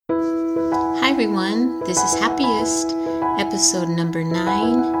Hi everyone, this is Happiest, episode number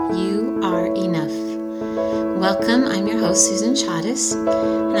 9, You Are Enough. Welcome, I'm your host Susan Chavez,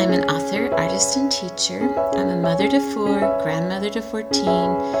 and I'm an author, artist, and teacher. I'm a mother to 4, grandmother to 14,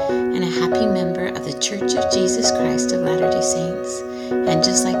 and a happy member of the Church of Jesus Christ of Latter-day Saints. And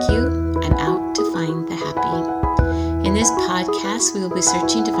just like you, I'm out to find the happy. In this podcast, we will be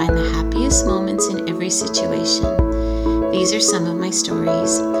searching to find the happiest moments in every situation. These are some of my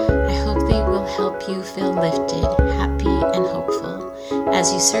stories. I hope they will help you feel lifted, happy, and hopeful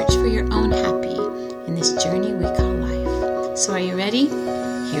as you search for your own happy in this journey we call life. So are you ready?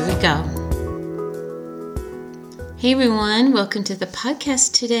 Here we go. Hey everyone, welcome to the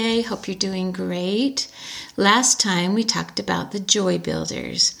podcast today. Hope you're doing great. Last time we talked about the joy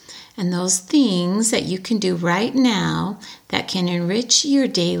builders and those things that you can do right now that can enrich your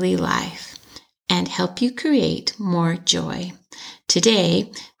daily life and help you create more joy. Today,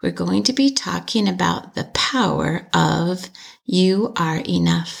 we're going to be talking about the power of You Are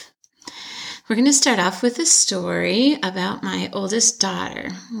Enough. We're going to start off with a story about my oldest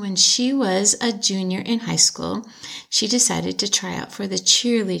daughter. When she was a junior in high school, she decided to try out for the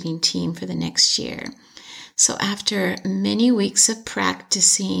cheerleading team for the next year. So after many weeks of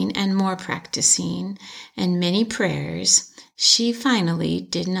practicing and more practicing and many prayers, she finally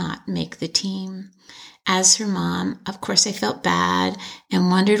did not make the team. As her mom, of course, I felt bad and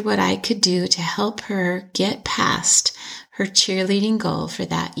wondered what I could do to help her get past her cheerleading goal for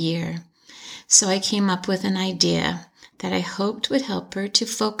that year. So I came up with an idea that I hoped would help her to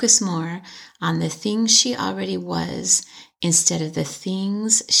focus more on the things she already was instead of the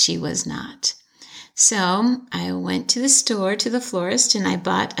things she was not. So I went to the store, to the florist, and I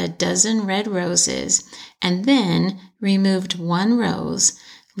bought a dozen red roses and then removed one rose,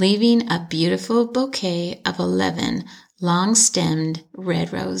 leaving a beautiful bouquet of 11 long-stemmed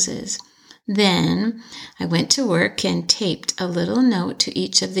red roses. Then I went to work and taped a little note to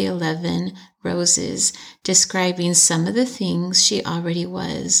each of the 11 roses, describing some of the things she already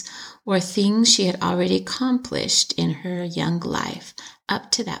was, or things she had already accomplished in her young life up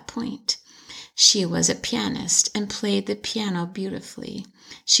to that point. She was a pianist and played the piano beautifully.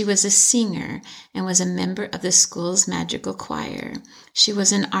 She was a singer and was a member of the school's magical choir. She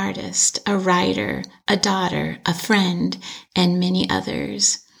was an artist, a writer, a daughter, a friend, and many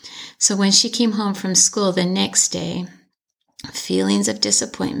others. So when she came home from school the next day, feelings of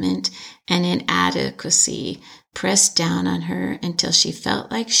disappointment and inadequacy pressed down on her until she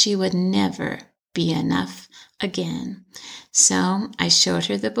felt like she would never be enough again. So I showed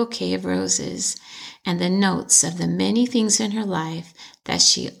her the bouquet of roses and the notes of the many things in her life that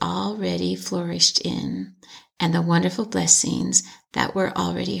she already flourished in, and the wonderful blessings that were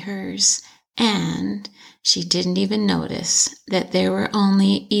already hers. And she didn't even notice that there were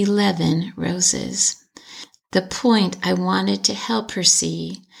only 11 roses. The point I wanted to help her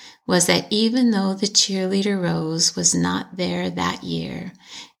see was that even though the cheerleader rose was not there that year,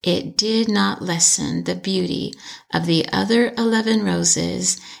 it did not lessen the beauty of the other 11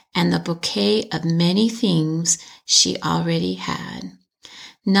 roses and the bouquet of many things she already had.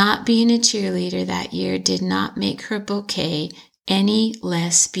 Not being a cheerleader that year did not make her bouquet any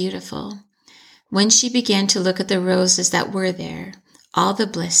less beautiful. When she began to look at the roses that were there, all the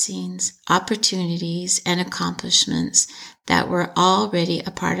blessings, opportunities, and accomplishments that were already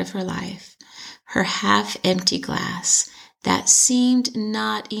a part of her life, her half-empty glass that seemed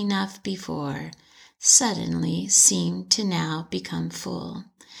not enough before suddenly seemed to now become full,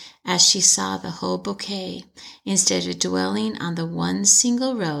 as she saw the whole bouquet instead of dwelling on the one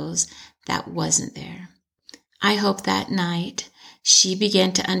single rose that wasn't there. I hope that night she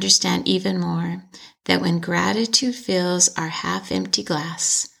began to understand even more that when gratitude fills our half-empty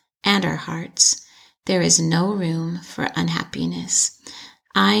glass and our hearts, there is no room for unhappiness.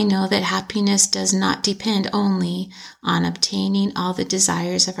 I know that happiness does not depend only on obtaining all the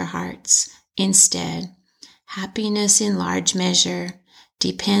desires of our hearts. Instead, happiness in large measure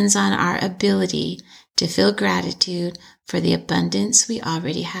depends on our ability to feel gratitude for the abundance we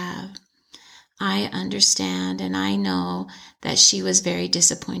already have. I understand and I know that she was very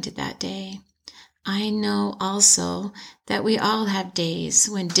disappointed that day. I know also that we all have days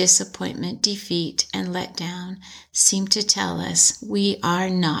when disappointment, defeat, and letdown seem to tell us we are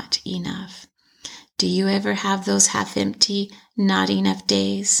not enough. Do you ever have those half-empty, not enough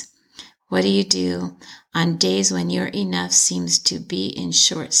days? What do you do on days when your enough seems to be in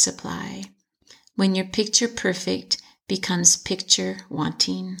short supply? When your picture perfect becomes picture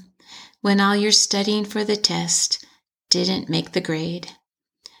wanting? When all your studying for the test didn't make the grade?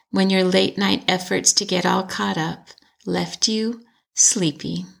 When your late night efforts to get all caught up left you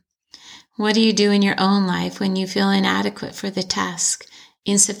sleepy? What do you do in your own life when you feel inadequate for the task,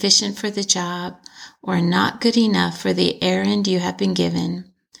 insufficient for the job, or not good enough for the errand you have been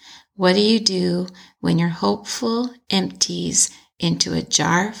given? What do you do when your hopeful empties into a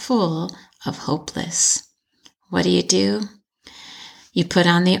jar full of hopeless? What do? You put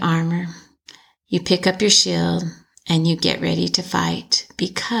on the armor, you pick up your shield, and you get ready to fight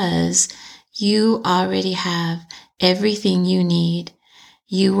because you already have everything you need.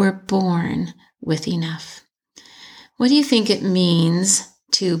 You were born with enough. What do you think it means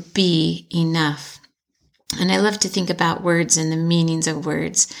to be enough? And I love to think about words and the meanings of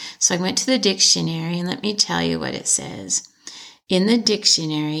words. So I went to the dictionary, and let me tell you what it says. In the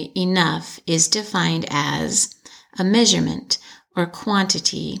dictionary, enough is defined as a measurement or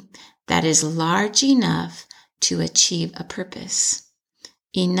quantity that is large enough to achieve a purpose.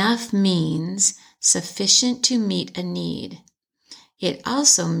 Enough means sufficient to meet a need. It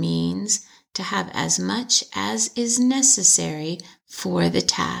also means to have as much as is necessary for the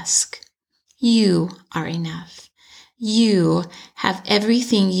task. You are enough. You have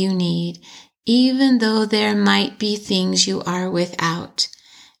everything you need, even though there might be things you are without.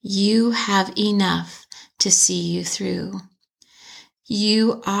 You have enough to see you through.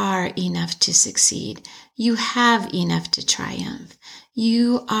 You are enough to succeed. You have enough to triumph.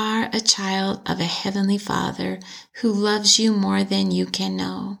 You are a child of a heavenly Father who loves you more than you can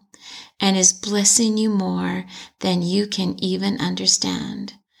know and is blessing you more than you can even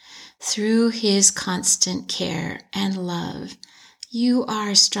understand. Through his constant care and love, you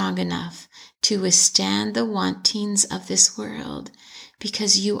are strong enough to withstand the wantings of this world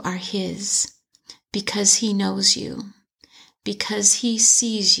because you are his, because he knows you, because he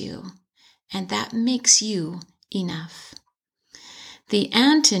sees you, and that makes you enough. The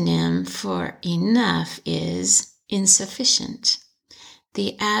antonym for enough is insufficient.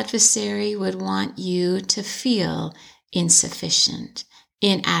 The adversary would want you to feel insufficient,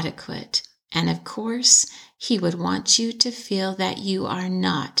 inadequate, and of course, he would want you to feel that you are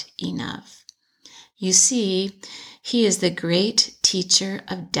not enough. You see, he is the great teacher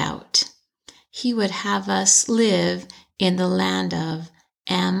of doubt. He would have us live in the land of,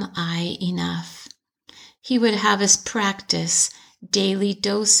 am I enough? He would have us practice daily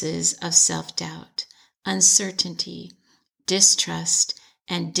doses of self-doubt, uncertainty, distrust,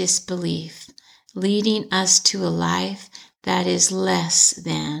 and disbelief, leading us to a life that is less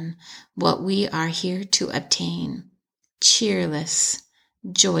than what we are here to obtain, cheerless,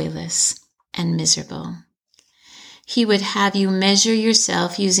 joyless, and miserable. He would have you measure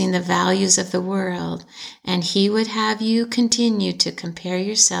yourself using the values of the world, and he would have you continue to compare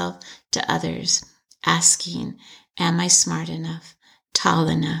yourself to others, asking, am I smart enough, tall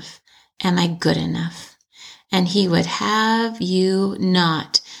enough, am I good enough? And he would have you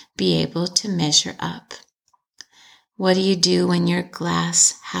not be able to measure up. What do you do when your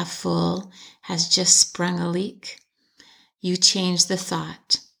glass half full has just sprung a leak? You change the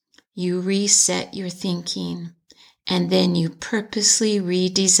thought, you reset your thinking, and then you purposely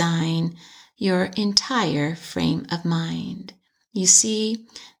redesign your entire frame of mind. You see,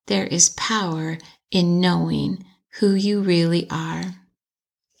 there is power in knowing who you really are.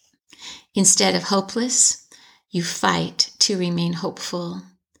 Instead of hopeless, you fight to remain hopeful.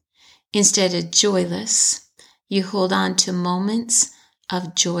 Instead of joyless, you hold on to moments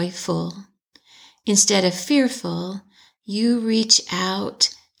of joyful. Instead of fearful, you reach out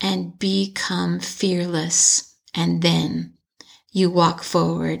and become fearless. And then you walk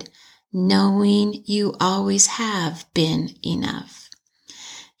forward, knowing you always have been enough.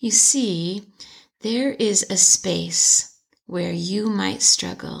 You see, there is a space where you might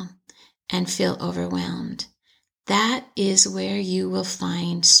struggle and feel overwhelmed. That is where you will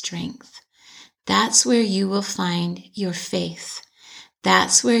find strength. That's where you will find your faith.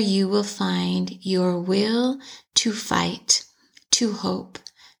 That's where you will find your will to fight, to hope,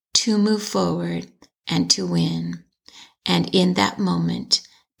 to move forward, and to win. And in that moment,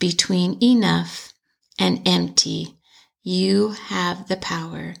 between enough and empty, you have the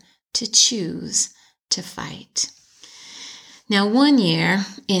power to choose to fight. Now, one year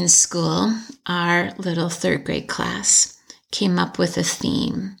in school, our little third grade class came up with a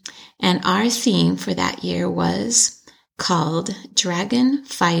theme. And our theme for that year was called Dragon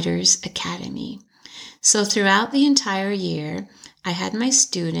Fighters Academy. So throughout the entire year, I had my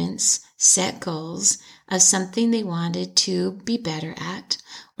students set goals of something they wanted to be better at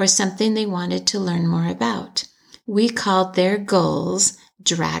or something they wanted to learn more about. We called their goals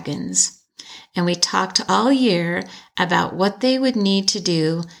dragons. And we talked all year about what they would need to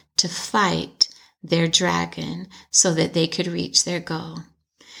do to fight their dragon so that they could reach their goal.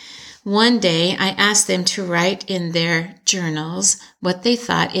 One day I asked them to write in their journals what they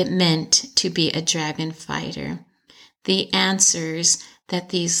thought it meant to be a dragon fighter. The answers that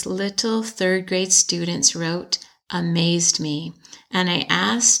these little third grade students wrote amazed me, and I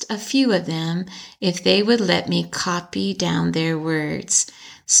asked a few of them if they would let me copy down their words.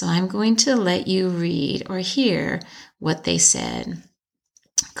 So I'm going to let you read or hear what they said.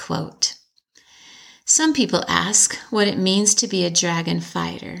 Quote, "Some people ask what it means to be a dragon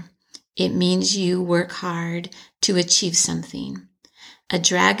fighter. It means you work hard to achieve something. A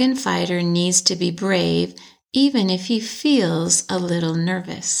dragon fighter needs to be brave even if he feels a little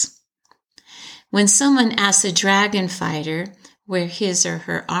nervous. When someone asks a dragon fighter where his or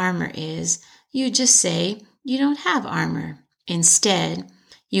her armor is, you just say you don't have armor. Instead,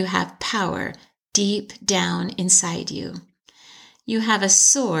 you have power deep down inside you. You have a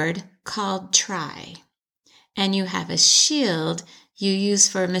sword called try, and you have a shield you use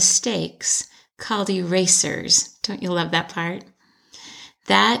for mistakes called erasers." Don't you love that part?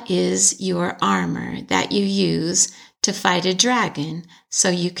 That is your armor that you use to fight a dragon so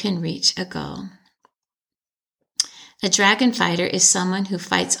you can reach a goal. A dragon fighter is someone who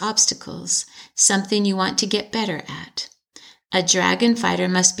fights obstacles, something you want to get better at. A dragon fighter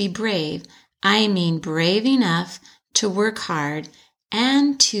must be brave. I mean brave enough to work hard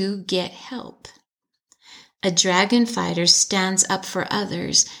and to get help. A dragon fighter stands up for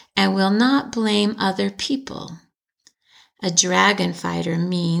others and will not blame other people. A dragon fighter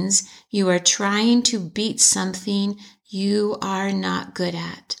means you are trying to beat something you are not good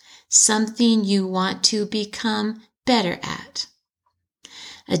at, something you want to become better at.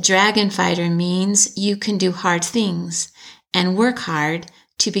 A dragon fighter means you can do hard things and work hard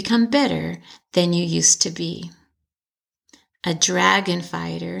to become better than you used to be. A dragon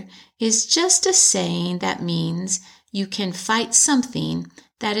fighter is just a saying that means you can fight something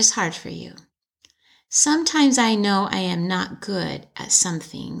that is hard for you. Sometimes I know I am not good at some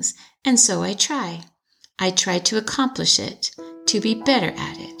things, and so I try. I try to accomplish it, to be better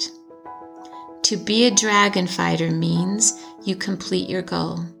at it. To be a dragon fighter means you complete your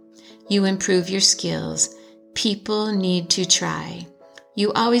goal. You improve your skills. People need to try.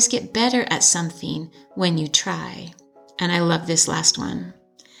 You always get better at something when you try. And I love this last one.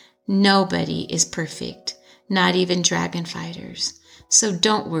 Nobody is perfect, not even dragon fighters. So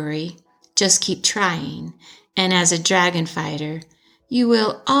don't worry. Just keep trying, and as a dragon fighter, you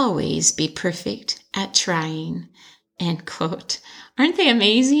will always be perfect at trying." End quote. Aren't they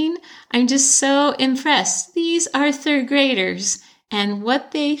amazing? I'm just so impressed. These are third graders, and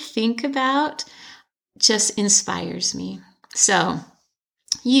what they think about just inspires me. So,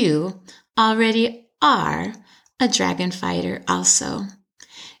 you already are a dragon fighter also.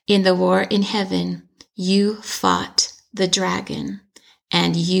 In the war in heaven, you fought the dragon.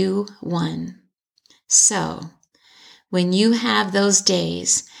 And you won. So, when you have those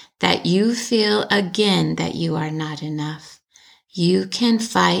days that you feel again that you are not enough, you can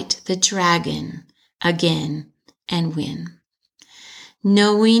fight the dragon again and win.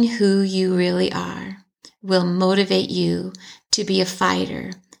 Knowing who you really are will motivate you to be a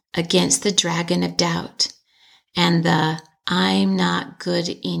fighter against the dragon of doubt and the "I'm not good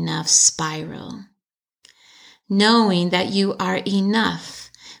enough" spiral. Knowing that you are enough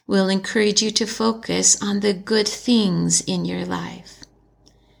will encourage you to focus on the good things in your life.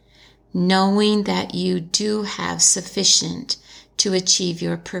 Knowing that you do have sufficient to achieve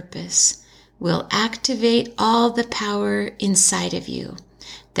your purpose will activate all the power inside of you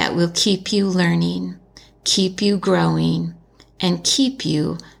that will keep you learning, keep you growing, and keep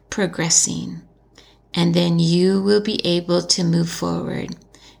you progressing. And then you will be able to move forward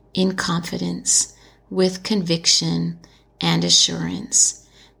in confidence, with conviction and assurance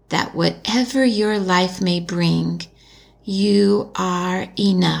that whatever your life may bring, you are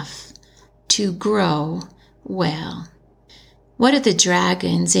enough to grow well. What are the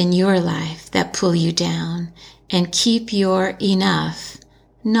dragons in your life that pull you down and keep your enough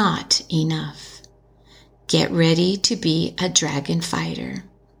not enough? Get ready to be a dragon fighter.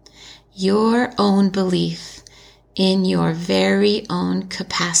 Your own belief in your very own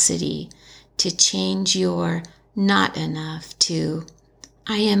capacity to change your not enough to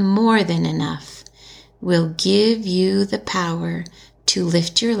I am more than enough will give you the power to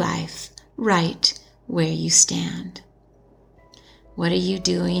lift your life right where you stand. What are you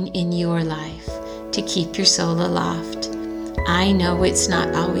doing in your life to keep your soul aloft? I know it's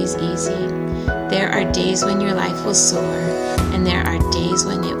not always easy. There are days when your life will soar, and there are days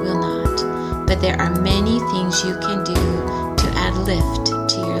when it will not. But there are many things you can do to add lift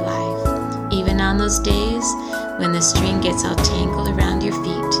to your life. Even on those days when the string gets all tangled around your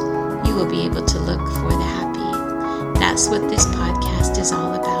feet, what this podcast is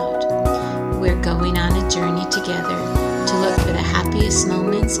all about. We're going on a journey together to look for the happiest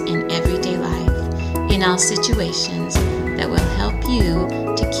moments in everyday life, in all situations that will help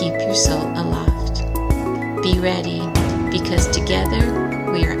you to keep your soul aloft. Be ready, because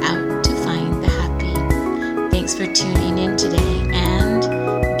together we are out to find the happy. Thanks for tuning in today, and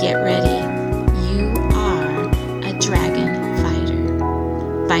get ready. You are a dragon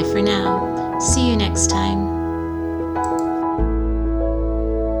fighter. Bye for now. See you next time.